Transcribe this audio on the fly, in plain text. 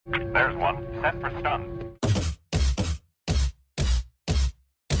There's one. Set for stun.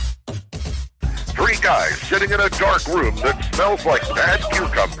 Three guys sitting in a dark room that smells like bad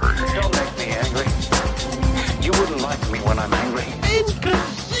cucumbers. Don't make me angry. You wouldn't like me when I'm angry.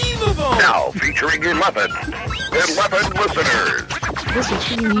 Inconceivable! Now featuring 11 listeners. This is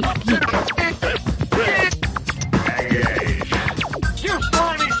the Unique Geek. You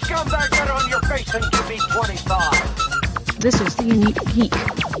slimy scumbag, get on your face and give me 25. This is the Unique Geek.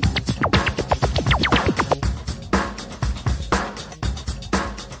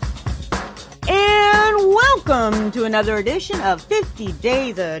 And welcome to another edition of 50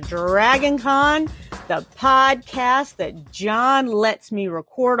 Days of Dragon Con, the podcast that John lets me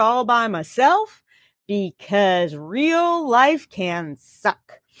record all by myself because real life can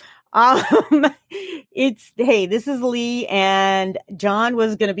suck. Hey, this is Lee, and John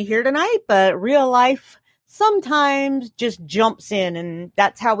was going to be here tonight, but real life sometimes just jumps in, and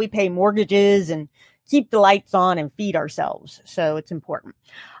that's how we pay mortgages and keep the lights on and feed ourselves. So it's important.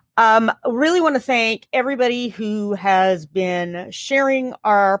 Really want to thank everybody who has been sharing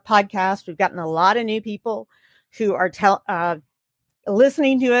our podcast. We've gotten a lot of new people who are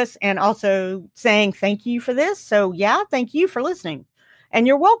listening to us and also saying thank you for this. So yeah, thank you for listening. And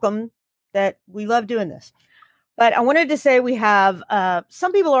you're welcome. That we love doing this. But I wanted to say we have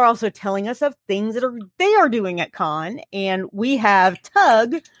some people are also telling us of things that they are doing at con. And we have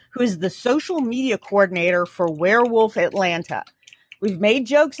Tug, who is the social media coordinator for Werewolf Atlanta. We've made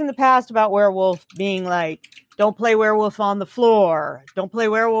jokes in the past about Werewolf being like, don't play Werewolf on the floor. Don't play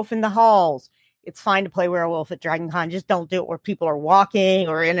Werewolf in the halls. It's fine to play Werewolf at Dragon Con. Just don't do it where people are walking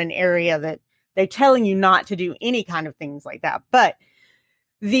or in an area that they're telling you not to do any kind of things like that. But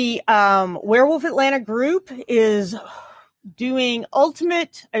the Werewolf Atlanta group is doing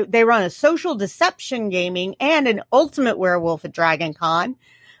they run a social deception gaming and an ultimate werewolf at Dragon Con.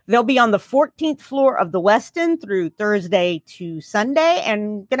 They'll be on the 14th floor of the Westin through Thursday to Sunday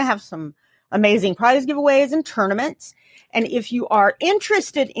and going to have some amazing prize giveaways and tournaments. And if you are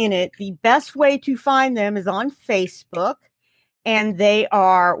interested in it, the best way to find them is on Facebook. And they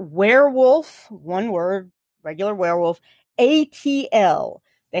are Werewolf, one word, regular Werewolf, ATL.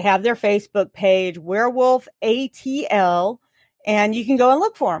 They have their Facebook page, Werewolf ATL, and you can go and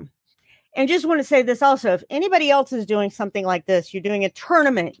look for them. And just want to say this also, if anybody else is doing something like this, you're doing a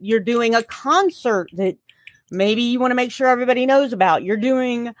tournament, you're doing a concert that maybe you want to make sure everybody knows about, you're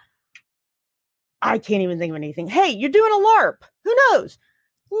doing, I can't even think of anything. Hey, you're doing a LARP. Who knows?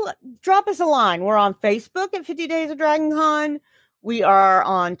 Drop us a line. We're on Facebook at 50 Days of Dragon Con. We are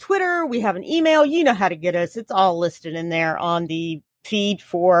on Twitter. We have an email. You know how to get us. It's all listed in there on the feed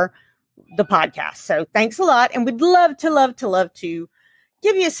for the podcast. So thanks a lot. And we'd love to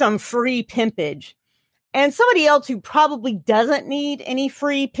give you some free pimpage. And somebody else who probably doesn't need any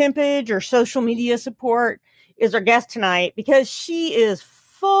free pimpage or social media support is our guest tonight, because she is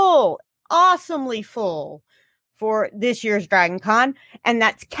full, awesomely full for this year's Dragon Con. And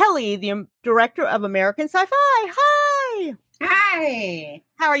that's Kelly, the director of American Sci-Fi. Hi. Hi.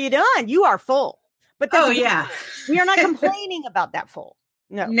 How are you doing? You are full. But yeah. We are not complaining about that full.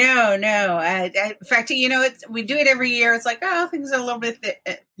 No. In fact, we do it every year. It's like, oh, things are a little bit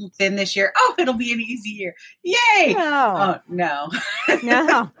thin this year. Oh, it'll be an easy year. Yay. No. Oh, no.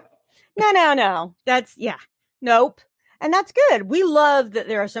 No. That's, yeah. Nope. And that's good. We love that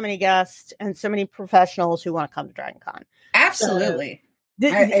there are so many guests and so many professionals who want to come to Dragon Con. Absolutely. So,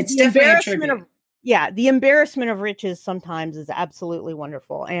 it's definitely a tribute. The embarrassment of riches sometimes is absolutely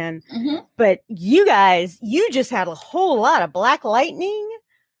wonderful. And, but you guys, you just had a whole lot of Black Lightning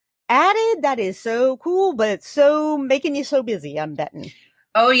added. That is so cool, but it's so making you so busy, I'm betting.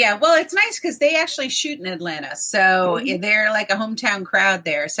 Oh, yeah. Well, it's nice because they actually shoot in Atlanta. So they're like a hometown crowd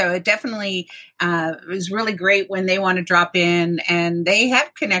there. So it definitely is really great when they want to drop in, and they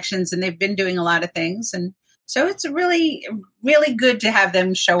have connections and they've been doing a lot of things. And so it's really, really good to have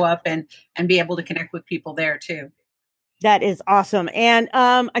them show up and be able to connect with people there too. That is awesome. And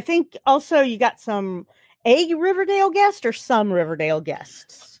I think also you got a Riverdale guest or some Riverdale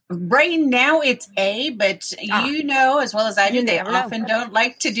guests. Right now it's a, but you know as well as I do, they often don't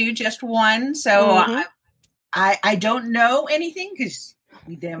like to do just one. So I don't know anything because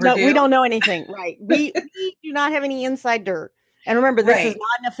we never do. We don't know anything. Right. We do not have any inside dirt. And remember, this is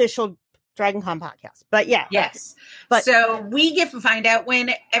not an official Dragon Con podcast, but yeah. Yes. But so we get to find out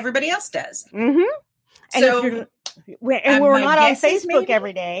when everybody else does. Mm-hmm. And so we're not on Facebook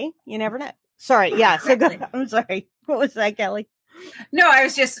every day. You never know. Sorry. Yeah. So I'm sorry. What was that, Kelly? No, I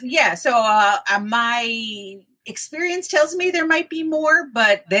was just, so my experience tells me there might be more,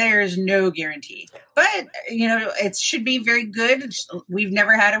 but there's no guarantee. But, it should be very good. We've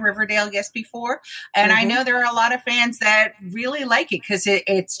never had a Riverdale guest before. And I know there are a lot of fans that really like it because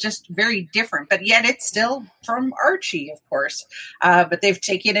it's just very different. But yet it's still from Archie, of course. But they've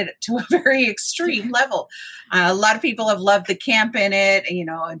taken it to a very extreme level. A lot of people have loved the camp in it,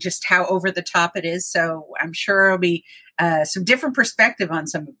 and just how over the top it is. So I'm sure it'll be some different perspective on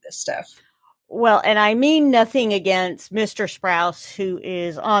some of this stuff. Well, and I mean nothing against Mr. Sprouse, who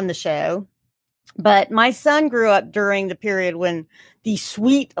is on the show, but my son grew up during the period when the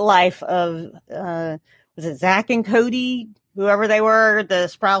sweet life of, was it Zach and Cody, whoever they were, the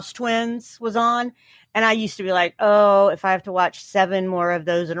Sprouse twins was on. And I used to be like, oh, if I have to watch 7 more of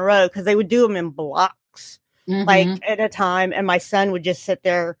those in a row, because they would do them in blocks, like at a time. And my son would just sit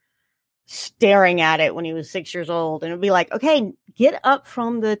there staring at it when he was 6 years old. And it'd be like, okay, get up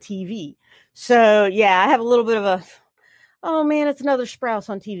from the TV. So, yeah, I have a little bit of a, oh, man, it's another Sprouse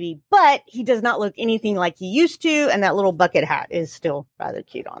on TV. But he does not look anything like he used to. And that little bucket hat is still rather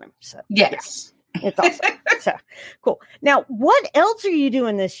cute on him. So, yes. Yeah, it's awesome. So, cool. Now, what else are you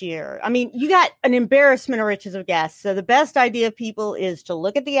doing this year? I mean, you got an embarrassment of riches of guests. So the best idea, people, is to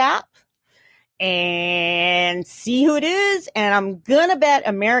look at the app and see who it is. And I'm going to bet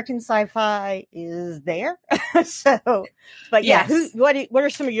American Sci-Fi is there. So, but yeah, Yes. what are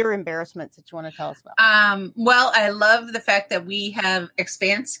some of your embarrassments that you want to tell us about? Well, I love the fact that we have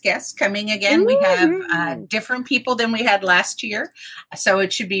Expanse guests coming again. We have different people than we had last year. So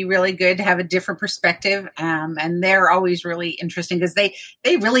it should be really good to have a different perspective. And they're always really interesting because they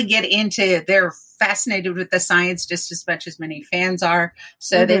really get into, they're fascinated with the science just as much as many fans are.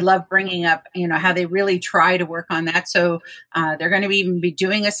 So they love bringing up, how they really try to work on that. So they're going to even be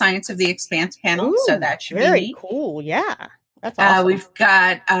doing a Science of the Expanse panel. So that should be very neat. cool. Yeah. That's awesome. We've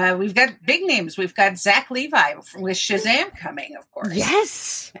got big names. We've got Zach Levi with Shazam coming, of course.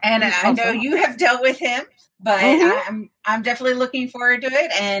 Yes. And I know you have dealt with him, but I'm definitely looking forward to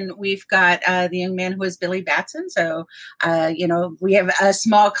it. And we've got the young man who is Billy Batson. So, we have a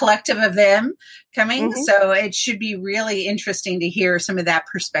small collective of them coming. So it should be really interesting to hear some of that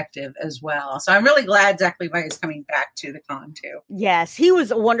perspective as well. So I'm really glad Zach Levi is coming back to the con too. Yes, he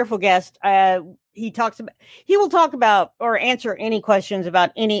was a wonderful guest. He will talk about or answer any questions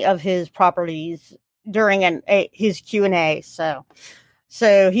about any of his properties during his Q&A. So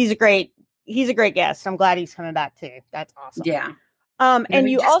he's a great guest. I'm glad he's coming back too. That's awesome. Yeah. And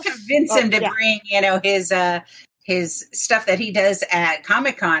you just also convince him to bring, his stuff that he does at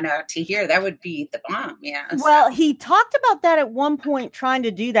Comic-Con out to here. That would be the bomb. Yeah. Well, he talked about that at one point, trying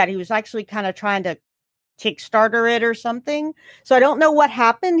to do that. He was actually kind of trying to Kickstarter it or something. So I don't know what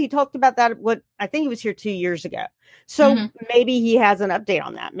happened. He talked about that. I think he was here 2 years ago. So maybe he has an update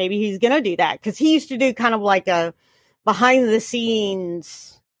on that. Maybe he's going to do that because he used to do kind of like a behind the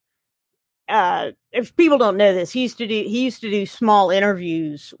scenes. If people don't know this, he used to do small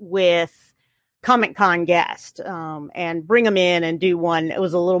interviews with Comic-Con guests, and bring them in and do one. It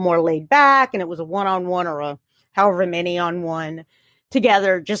was a little more laid back and it was a one-on-one or a however many on one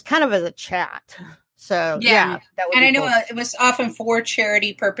together, just kind of as a chat. So that would and be I know cool. it was often for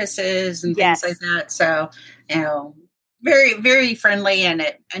charity purposes and things like that. So, very, very friendly, and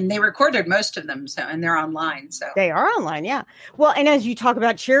they recorded most of them. So, and they're online. So they are online. Yeah. Well, and as you talk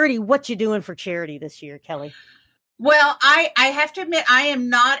about charity, what you doing for charity this year, Kelly? Well, I have to admit, I am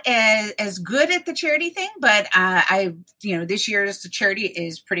not as good at the charity thing, but this year's charity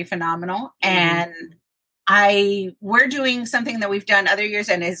is pretty phenomenal. And we're doing something that we've done other years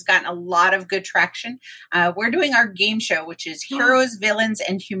and has gotten a lot of good traction. We're doing our game show, which is Heroes, Villains,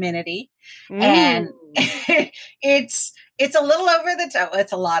 and Humanity. And it's a little over the top.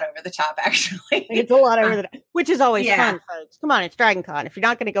 It's a lot over the top, actually. It's a lot over the top, which is always fun, folks. Come on, it's Dragon Con. If you're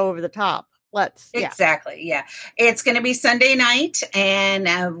not going to go over the top, Exactly. Yeah. It's going to be Sunday night and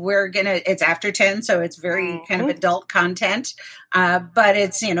it's after 10. So it's very kind of adult content. But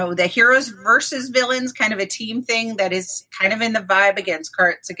it's, the heroes versus villains, kind of a team thing that is kind of in the vibe against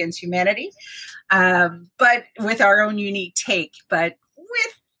Cards Against Humanity. But with our own unique take,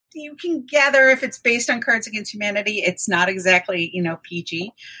 you can gather if it's based on Cards Against Humanity, it's not exactly,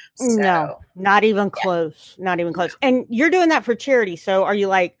 PG. So, no, not even close. Not even close. And you're doing that for charity. So are you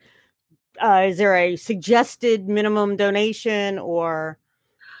like, is there a suggested minimum donation or?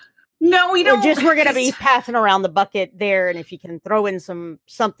 No, we don't. We're going to be passing around the bucket there. And if you can throw in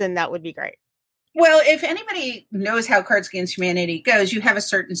something, that would be great. Well, if anybody knows how Cards Against Humanity goes, you have a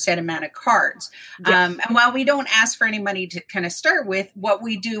certain set amount of cards. Yes. And while we don't ask for any money to kind of start with, what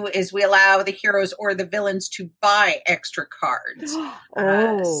we do is we allow the heroes or the villains to buy extra cards.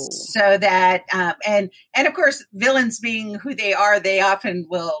 So that, and of course, villains being who they are, they often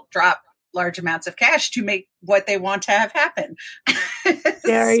will drop large amounts of cash to make what they want to have happen.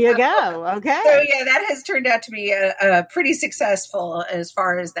 There you go. Okay. So yeah, that has turned out to be a pretty successful as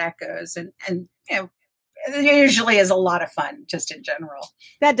far as that goes. And you know, it usually is a lot of fun just in general.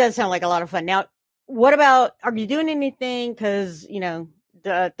 That does sound like a lot of fun. Now, what about, are you doing anything? Because, you know,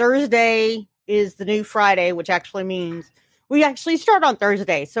 the Thursday is the new Friday, which actually means we actually start on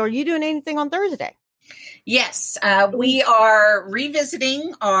Thursday. So are you doing anything on Thursday? Yes, we are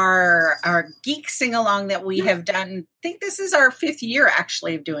revisiting our geek sing along that we have done. I think this is our 5th year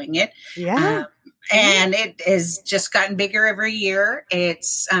actually of doing it. Yeah. And it has just gotten bigger every year.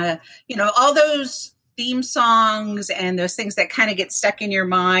 It's, you know, all those theme songs and those things that kind of get stuck in your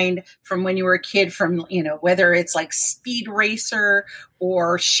mind from when you were a kid, from, you know, whether it's like Speed Racer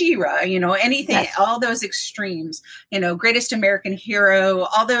or She-Ra, you know, anything, yes. All those extremes, you know, Greatest American Hero,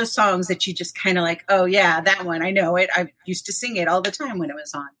 all those songs that you just kind of like, oh yeah, that one, I know it. I used to sing it all the time when it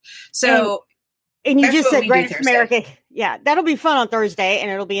was on. So, and you just said Greatest American. Yeah, that'll be fun on Thursday, and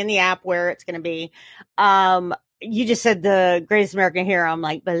it'll be in the app where it's going to be. You just said the Greatest American Hero. I'm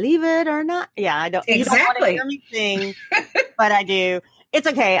like, believe it or not. Yeah, I don't. Exactly. You don't want to hear me sing, but I do. It's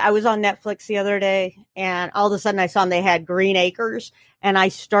okay. I was on Netflix the other day, and all of a sudden I saw they had Green Acres, and I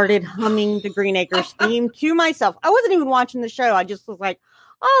started humming the Green Acres theme to myself. I wasn't even watching the show. I just was like,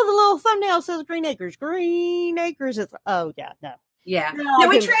 oh, the little thumbnail says Green Acres. Green Acres. Oh, yeah, no. Yeah. No,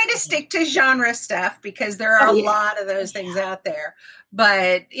 we try to stick to genre stuff because there are a lot of those things out there.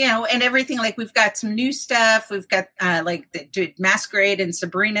 But, you know, and everything, like we've got some new stuff. We've got like the Masquerade and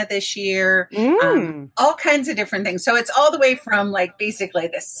Sabrina this year. All kinds of different things. So it's all the way from like basically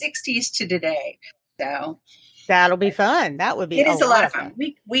the 60s to today. So that'll be fun. That would be. It is a lot of fun.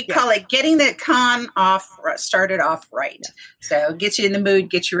 We call it getting the con started off right. Yeah. So get you in the mood,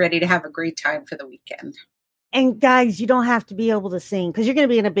 get you ready to have a great time for the weekend. And guys, you don't have to be able to sing because you're going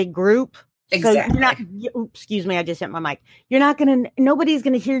to be in a big group. Exactly. So you're not, excuse me, I just hit my mic. You're not going to, nobody's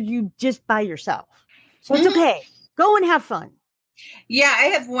going to hear you just by yourself. So it's okay. Go and have fun. Yeah, I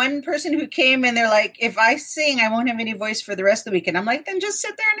have one person who came and they're like, if I sing, I won't have any voice for the rest of the week. And I'm like, then just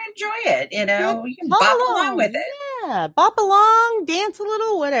sit there and enjoy it. You know, you can bop along with it. Yeah, bop along, dance a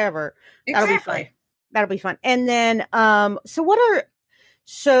little, whatever. Exactly. That'll be fun. And then, so what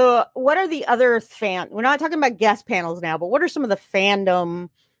are the other we're not talking about guest panels now, but what are some of the fandom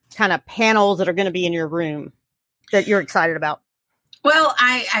kind of panels that are going to be in your room that you're excited about? Well,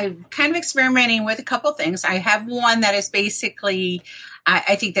 I'm kind of experimenting with a couple things. I have one that is basically,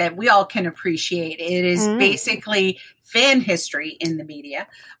 I think that we all can appreciate. It is basically fan history in the media,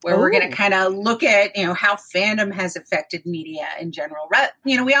 where we're going to kind of look at, you know, how fandom has affected media in general.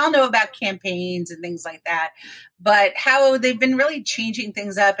 You know, we all know about campaigns and things like that, but how they've been really changing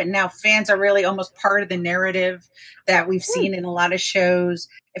things up. And now fans are really almost part of the narrative that we've seen in a lot of shows.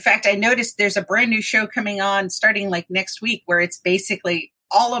 In fact, I noticed there's a brand new show coming on starting like next week where it's basically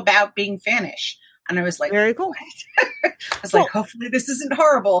all about being fanish. And I was like, very cool. I was like, hopefully this isn't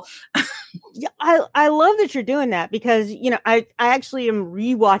horrible. Yeah, I love that you're doing that because, you know, I actually am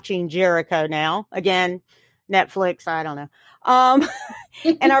rewatching Jericho now. Again, Netflix, I don't know.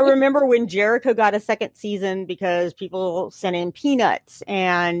 And I remember when Jericho got a second season because people sent in peanuts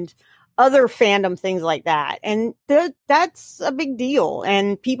and other fandom things like that. And that's a big deal.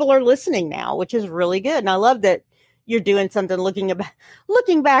 And people are listening now, which is really good. And I love that you're doing something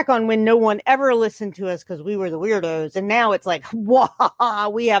looking back on when no one ever listened to us because we were the weirdos. And now it's like, wow,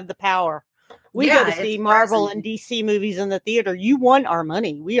 we have the power. We go to see Marvel and DC movies in the theater. You want our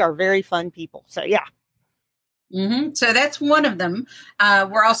money. We are very fun people. So yeah. So that's one of them.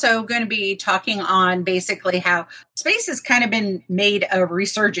 We're also going to be talking on basically how space has kind of been made a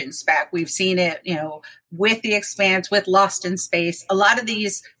resurgence back. We've seen it, you know, with The Expanse, with Lost in Space. A lot of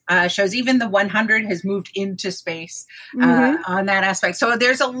these shows, even the 100 has moved into space on that aspect. So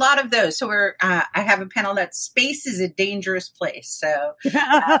there's a lot of those. So I have a panel that space is a dangerous place. So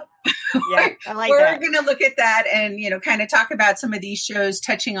I like we're going to look at that and, you know, kind of talk about some of these shows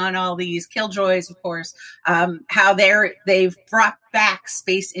touching on all these Killjoys, of course, how they've brought back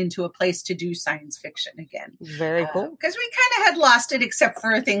space into a place to do science fiction again. Very cool. Because we kind of had lost it except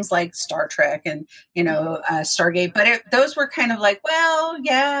for things like Star Trek and, you know, Stargate. But those were kind of like, well,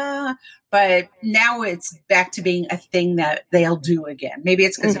 yeah. But now it's back to being a thing that they'll do again. Maybe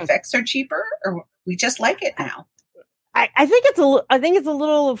it's because effects are cheaper or we just like it now. I think I think it's a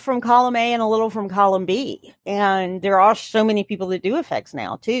little from column A and a little from column B. And there are so many people that do effects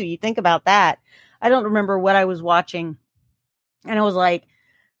now too. You think about that. I don't remember what I was watching, and I was like,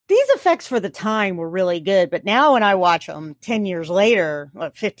 these effects for the time were really good. But now when I watch them 10 years later,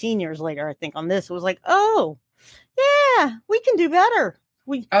 15 years later, I think on this, it was like, oh, yeah, we can do better.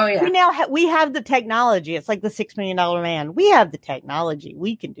 We now we have the technology. It's like the $6 Million Man. We have the technology.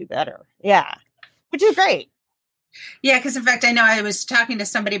 We can do better. Yeah, which is great. Yeah, because in fact, I know I was talking to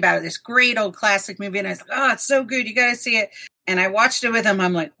somebody about this great old classic movie, and I was like, oh, it's so good. You got to see it. And I watched it with them.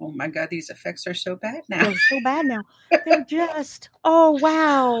 I'm like, oh my God, these effects are so bad now. They're so bad now. They're just, oh,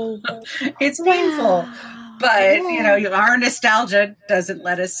 wow. It's painful. But, you know, our nostalgia doesn't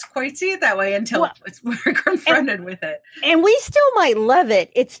let us quite see it that way until we're confronted with it. And we still might love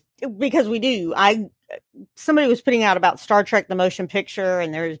it. It's because we do. Somebody was putting out about Star Trek, the motion picture,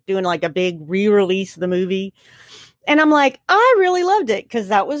 and they're doing like a big re-release of the movie. And I'm like, I really loved it because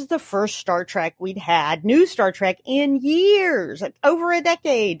that was the first Star Trek we'd had, new Star Trek in years, like over a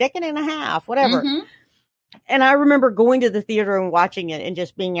decade and a half, whatever. Mm-hmm. And I remember going to the theater and watching it and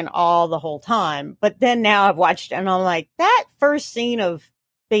just being in awe the whole time. But then now I've watched it and I'm like, that first scene of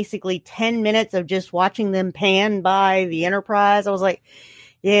basically 10 minutes of just watching them pan by the Enterprise, I was like,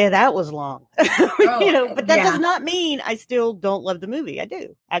 yeah, that was long. You know, but that does not mean I still don't love the movie. I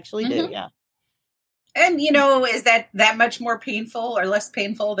do. Actually do, yeah. And, you know, is that much more painful or less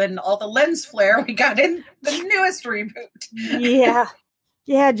painful than all the lens flare we got in the newest reboot? Yeah.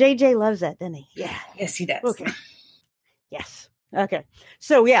 Yeah, JJ loves that, doesn't he? Yeah. Yes, he does. Okay. Yes. Okay.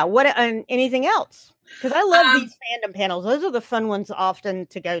 So, yeah, what anything else? Because I love these fandom panels. Those are the fun ones often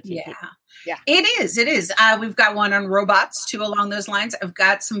to go to. Yeah. It is. We've got one on robots, too, along those lines. I've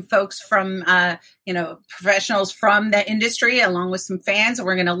got some folks from, professionals from the industry, along with some fans. And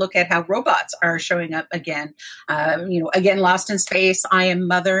we're going to look at how robots are showing up again. Again, Lost in Space, I Am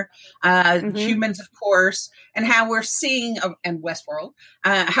Mother, Humans, of course, and how we're seeing, and Westworld,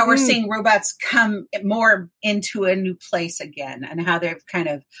 how we're seeing robots come more into a new place again, and how they've kind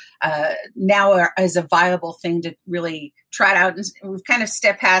of now are as a viable thing to really trot out. And we've kind of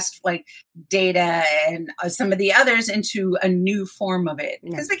stepped past like Data and some of the others into a new form of it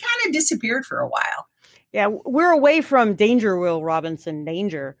because they kind of disappeared for a while. Yeah, we're away from Danger, Will Robinson.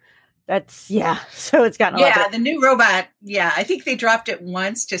 Danger. That's so it's gotten a lot the new robot. Yeah, I think they dropped it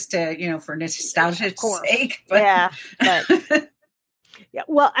once just to for nostalgia's sake. But. Yeah,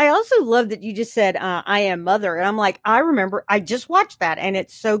 well, I also love that you just said I Am Mother, and I'm like, I remember I just watched that, and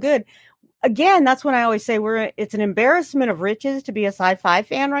it's so good. Again, that's when I always say it's an embarrassment of riches to be a sci-fi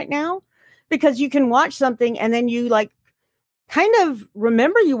fan right now, because you can watch something and then you like kind of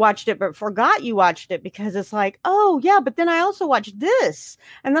remember you watched it, but forgot you watched it because it's like, oh yeah, but then I also watched this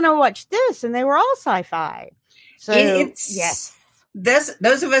and then I watched this and they were all sci-fi. So yes,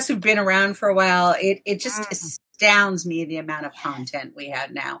 those of us who've been around for a while, it just astounds me the amount of content we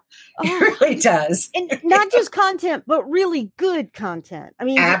have now. It really does. And not just content, but really good content. I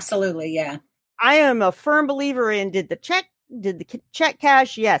mean, absolutely. Yeah. I am a firm believer in did the check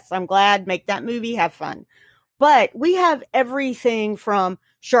cash. Yes. I'm glad. Make that movie, have fun. But we have everything from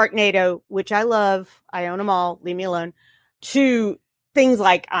Sharknado, which I love. I own them all. Leave me alone. To things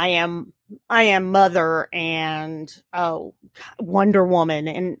like I Am Mother and Wonder Woman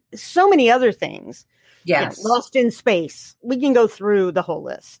and so many other things. Yes. Lost in Space. We can go through the whole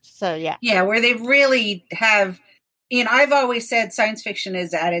list. So, yeah. Yeah, where they really have, I've always said science fiction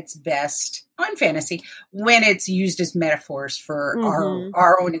is at its best, and fantasy, when it's used as metaphors for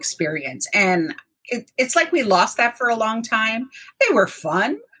our own experience. And it's like we lost that for a long time. They were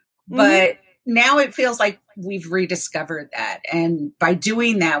fun, but now it feels like we've rediscovered that. And by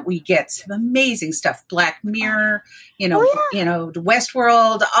doing that, we get some amazing stuff. Black Mirror,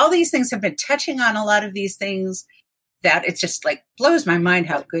 Westworld, all these things have been touching on a lot of these things that it just like blows my mind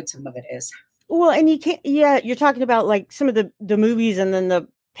how good some of it is. Well, and you can't, you're talking about like some of the movies and then the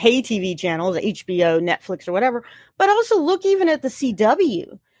pay TV channels, HBO, Netflix or whatever, but also look even at the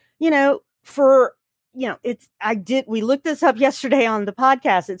CW, we looked this up yesterday on the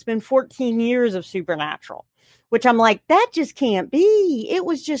podcast. It's been 14 years of Supernatural, which I'm like, that just can't be. It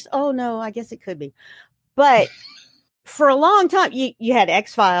was just, oh no, I guess it could be. But for a long time, you had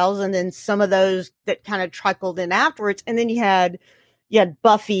X-Files and then some of those that kind of trickled in afterwards. And then you had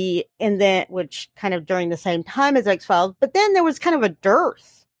Buffy and then, which kind of during the same time as X-Files, but then there was kind of a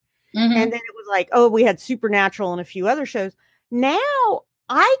dearth. And then it was like, oh, we had Supernatural and a few other shows. Now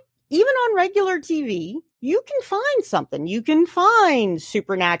even on regular TV, you can find something. You can find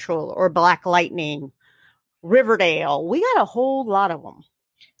Supernatural or Black Lightning, Riverdale. We got a whole lot of them.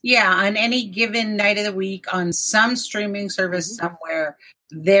 Yeah, on any given night of the week, on some streaming service somewhere,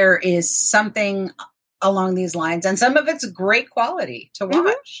 there is something along these lines, and some of it's great quality to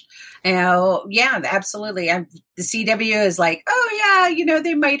watch. Yeah, absolutely. The CW is like, oh yeah,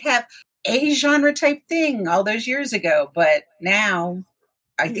 they might have a genre type thing all those years ago, but now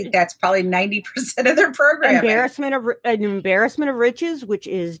I think that's probably 90% of their programming. An embarrassment of riches, which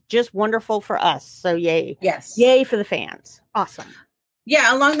is just wonderful for us. So yay. Yes. Yay for the fans. Awesome.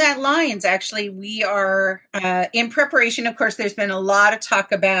 Yeah, along that lines, actually, we are in preparation. Of course, there's been a lot of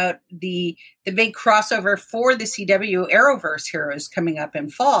talk about the big crossover for the CW Arrowverse heroes coming up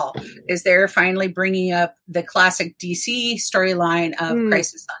in fall, is they're finally bringing up the classic DC storyline of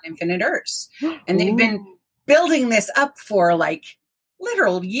Crisis on Infinite Earths. And they've been building this up for like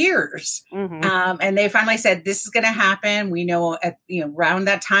literal years. And they finally said, this is going to happen. We know around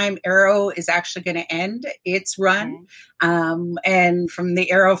that time, Arrow is actually going to end its run. And from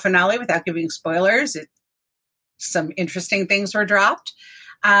the Arrow finale, without giving spoilers, some interesting things were dropped.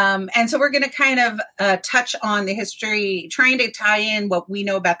 And so we're going to kind of touch on the history, trying to tie in what we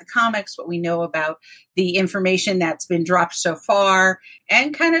know about the comics, what we know about the information that's been dropped so far,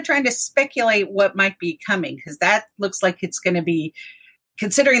 and kind of trying to speculate what might be coming, because that looks like it's going to be,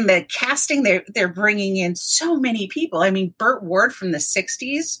 considering the casting, they're bringing in so many people. I mean, Burt Ward from the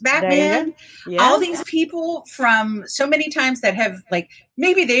 60s Batman, all these people from so many times that have, like,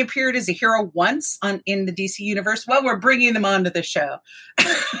 maybe they appeared as a hero once in the DC universe. Well, we're bringing them onto the show.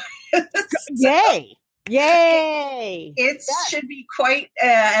 Yay. It should be quite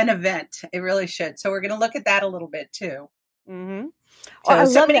an event. It really should. So we're going to look at that a little bit too. So I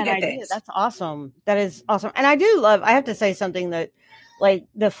love that idea. Things. That's awesome. That is awesome. And I have to say something that, like,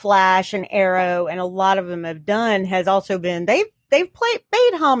 the Flash and Arrow and a lot of them have done has also been, they've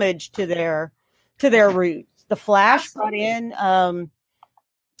paid homage to their roots. The Flash brought in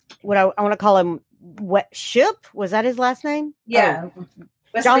what I want to call him Ship. Was that his last name? Yeah.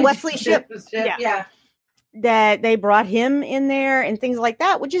 John Wesley Ship. Yeah. That they brought him in there and things like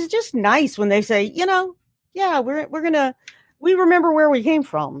that, which is just nice when they say, we remember where we came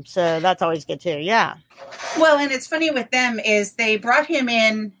from. So that's always good too. Yeah. Well, and it's funny with them is they brought him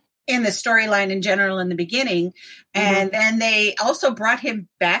in the storyline in general in the beginning. And then they also brought him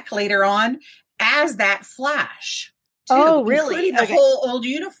back later on as that Flash. Too, oh, really? The whole old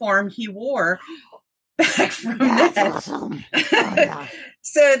uniform he wore back from that. Awesome. Oh, yeah.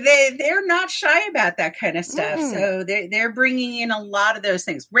 So they're not shy about that kind of stuff. So they're bringing in a lot of those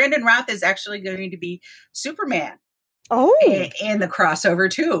things. Brandon Routh is actually going to be Superman. In the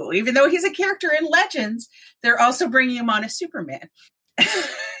crossover too. Even though he's a character in Legends, they're also bringing him on as Superman.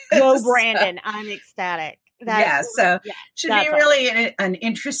 Go, Brandon! I'm ecstatic. Should be really an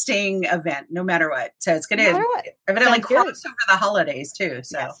interesting event, no matter what. So it's going to evidently cross over the holidays too.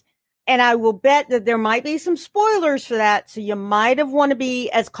 So. Yes. And I will bet that there might be some spoilers for that. So you might have want to be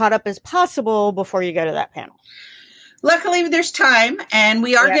as caught up as possible before you go to that panel. Luckily, there's time, and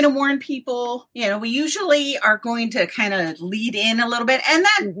we are going to warn people. We usually are going to kind of lead in a little bit, and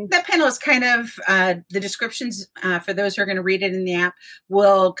that panel is kind of the descriptions for those who are going to read it in the app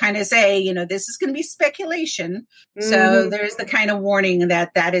will kind of say, this is going to be speculation. So there's the kind of warning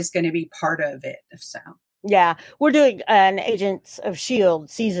that is going to be part of it. So. Yeah, we're doing an Agents of S.H.I.E.L.D.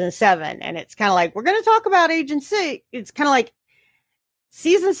 season 7, and it's kind of like, we're going to talk about Agent 6. It's kind of like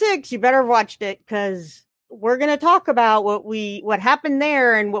season 6, you better have watched it, because we're going to talk about what happened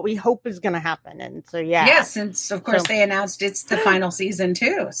there and what we hope is going to happen. And so, yeah. Yes. And of course they announced it's the final season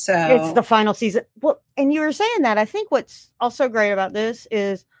too. So it's the final season. Well, and you were saying that, I think what's also great about this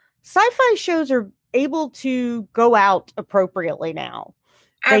is sci-fi shows are able to go out appropriately now.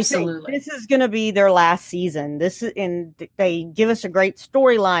 Absolutely. This is going to be their last season. They give us a great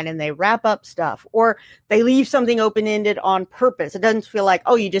storyline and they wrap up stuff, or they leave something open-ended on purpose. It doesn't feel like,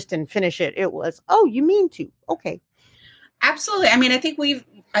 oh, you just didn't finish it. It was, oh, you mean to. Okay. Absolutely. I mean, I think we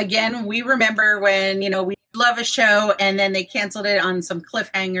remember when, we love a show and then they canceled it on some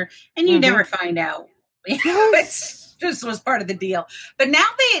cliffhanger and you never find out. It's just was part of the deal. But now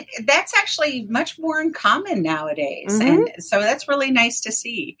that's actually much more uncommon nowadays. And so that's really nice to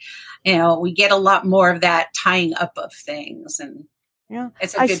see. We get a lot more of that tying up of things, and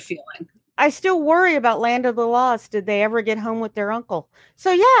it's a good feeling. I still worry about Land of the Lost. Did they ever get home with their uncle?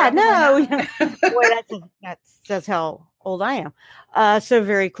 So boy, that's how old I am. So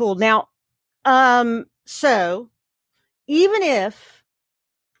very cool. Now, so even if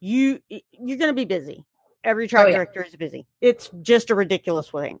you're going to be busy, every track director is busy. It's just a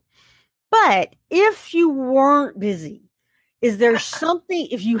ridiculous thing. But if you weren't busy, is there something,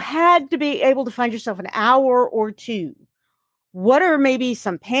 if you had to be able to find yourself an hour or two, what are maybe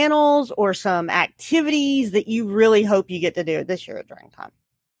some panels or some activities that you really hope you get to do this year at DragonCon?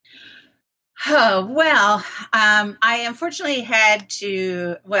 Oh, well, I unfortunately had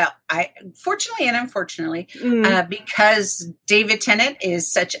to, fortunately and unfortunately, because David Tennant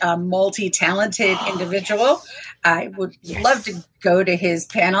is such a multi-talented individual, I would love to go to his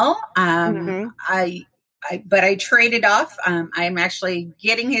panel. But I traded off. I'm actually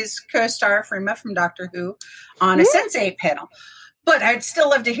getting his co-star Freema from Doctor Who on a Sense8 panel. But I'd still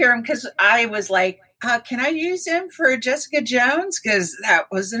love to hear him because I was like, can I use him for Jessica Jones? Because that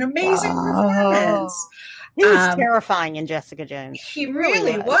was an amazing performance. He was terrifying in Jessica Jones. He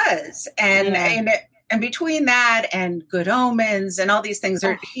really was. And between that and Good Omens and all these things,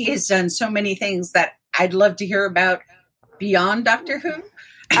 he has done so many things that I'd love to hear about beyond Doctor Who.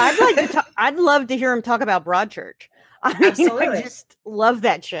 I'd love to hear him talk about Broadchurch. Absolutely. I just love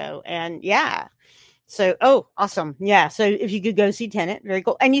that show. And yeah. So, awesome. Yeah. So if you could go see Tenet, very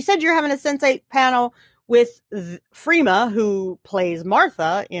cool. And you said you're having a Sense8 panel with Freema, who plays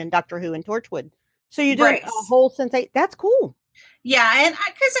Martha in Doctor Who and Torchwood. So you're doing a whole Sense8. That's cool. Yeah. And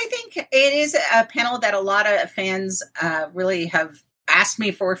because I think it is a panel that a lot of fans really have asked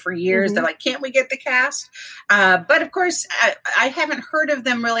me for years. They're like, can't we get the cast? But of course, I haven't heard of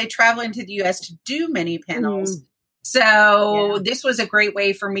them really traveling to the U.S. to do many panels. So this was a great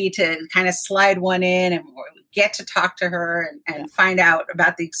way for me to kind of slide one in and get to talk to her and find out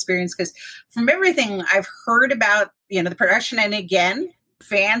about the experience. Because from everything I've heard about, the production, and again,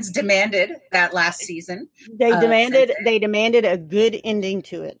 fans demanded that last season. They demanded a good ending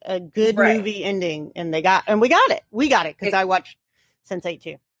to it, a good movie ending, and we got it. We got it because I watched Sense8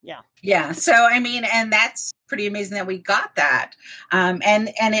 too. Yeah. So, and that's pretty amazing that we got that. And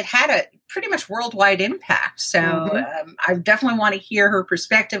it had a pretty much worldwide impact. So I definitely want to hear her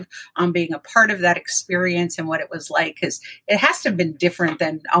perspective on being a part of that experience and what it was like, because it has to have been different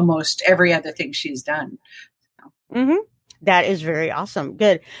than almost every other thing she's done. That is very awesome.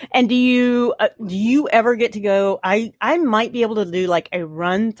 Good. And do you ever get to go? I might be able to do like a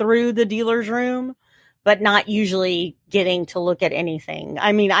run through the dealer's room, but not usually getting to look at anything.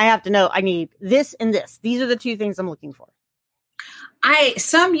 I have to know, I need this and this. These are the two things I'm looking for.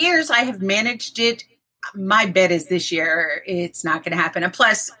 Some years I have managed it. My bet is this year it's not going to happen. And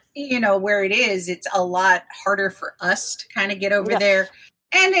plus, where it is, it's a lot harder for us to kind of get over there.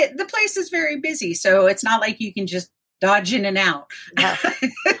 And the place is very busy. So it's not like you can just dodge in and out.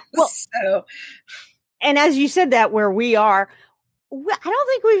 And as you said that, where we are, I don't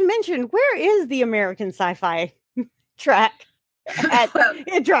think we've mentioned, where is the American Sci-Fi track at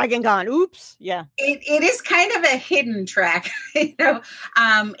DragonCon? Oops. Yeah. It is kind of a hidden track. It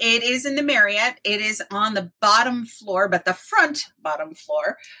is in the Marriott. It is on the bottom floor, but the front bottom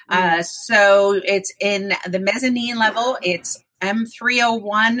floor. So it's in the mezzanine level. It's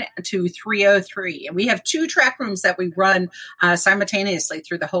M301 to 303. And we have 2 track rooms that we run simultaneously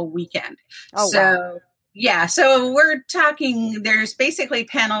through the whole weekend. Wow. Yeah, so we're talking, there's basically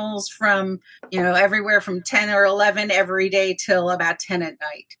panels from, everywhere from 10 or 11 every day till about 10 at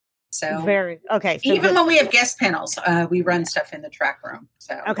night. So even when we have guest panels, we run stuff in the track room.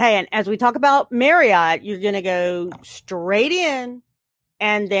 So okay, and as we talk about Marriott, you're going to go straight in,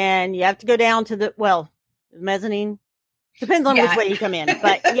 and then you have to go down to the mezzanine. Depends on which way you come in,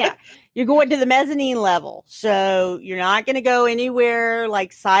 but you're going to the mezzanine level. So you're not going to go anywhere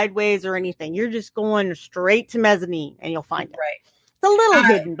like sideways or anything. You're just going straight to mezzanine and you'll find it. Right. It's a little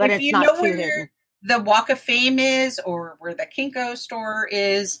hidden, but it's not too hidden. The Walk of Fame is, or where the Kinko store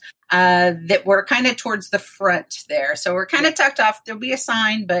is, that we're kind of towards the front there. So we're kind of tucked off. There'll be a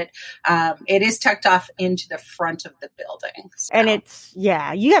sign, but it is tucked off into the front of the building. So. And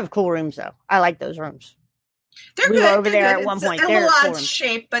you have cool rooms though. I like those rooms. They're we good. were over there at one point. It's a little odd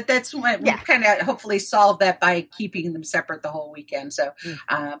shape, but that's what we kind of hopefully solve that by keeping them separate the whole weekend. So,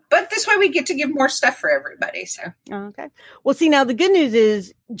 but this way we get to give more stuff for everybody. So, okay. Well, see, now the good news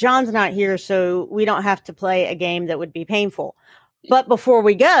is John's not here, so we don't have to play a game that would be painful. But before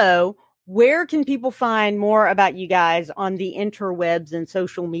we go, where can people find more about you guys on the interwebs and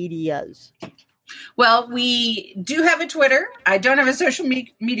social medias? Well, we do have a Twitter. I don't have a social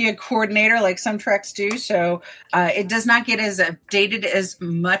media coordinator like some treks do, so it does not get as updated as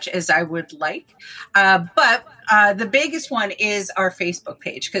much as I would like. But the biggest one is our Facebook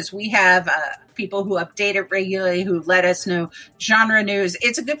page, because we have people who update it regularly, who let us know genre news.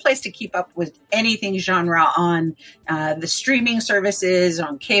 It's a good place to keep up with anything genre on the streaming services,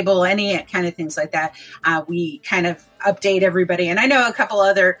 on cable, any kind of things like that. We kind of update everybody. And I know a couple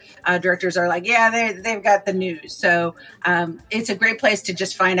other directors are like, yeah, they've got the news. So it's a great place to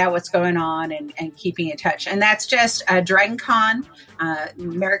just find out what's going on and keeping in touch. And that's just DragonCon,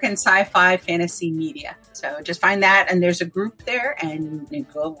 American Sci-Fi Fantasy Media. So just find that, and there's a group there, and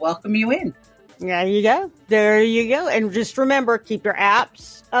we'll welcome you in. There you go. There you go. And just remember, keep your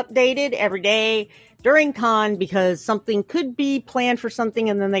apps updated every day during con, because something could be planned for something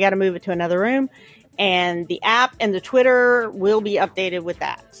and then they got to move it to another room. And the app and the Twitter will be updated with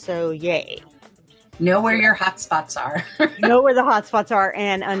that. So yay. Know where your hotspots are. Know where the hotspots are.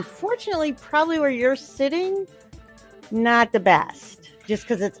 And unfortunately, probably where you're sitting, not the best. Just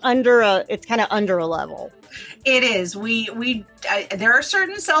because it's kind of under a level. It is. There are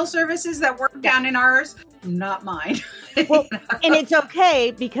certain cell services that work down in ours, not mine. Well, and it's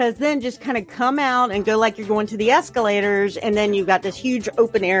okay, because then just kind of come out and go like you're going to the escalators, and then you've got this huge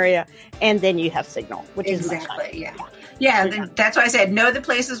open area, and then you have signal, which is much nicer. Yeah. That's why I said know the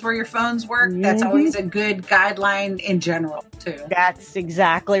places where your phones work. Mm-hmm. That's always a good guideline in general too. That's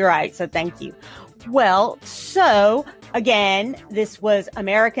exactly right. So thank you. Well, so again, this was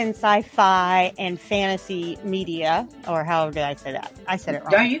American Sci-Fi and Fantasy Media, or how did I say that? I said it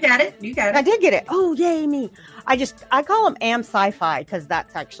wrong. No, you got it. I did get it. Oh, yay me. I call them Am Sci-Fi because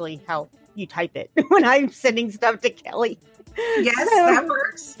that's actually how you type it when I'm sending stuff to Kelly. Yes, that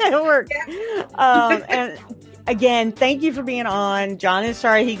works. That works. Yeah. And again, thank you for being on. John is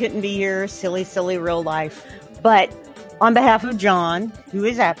sorry he couldn't be here. Silly real life. But on behalf of John, who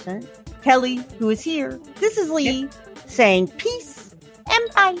is absent, Kelly, who is here, this is Lee saying peace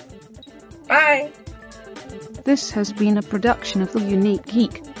and bye. Bye. This has been a production of The Unique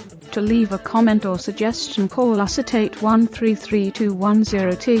Geek. To leave a comment or suggestion, call us at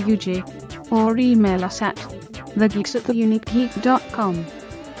 81332102UG or email us at thegeeks@theuniquegeek.com.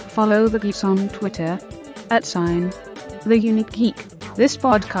 Follow The Geeks on Twitter @TheUniqueGeek. This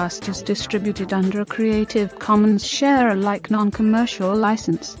podcast is distributed under a Creative Commons Share-alike non-commercial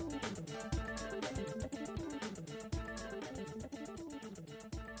license.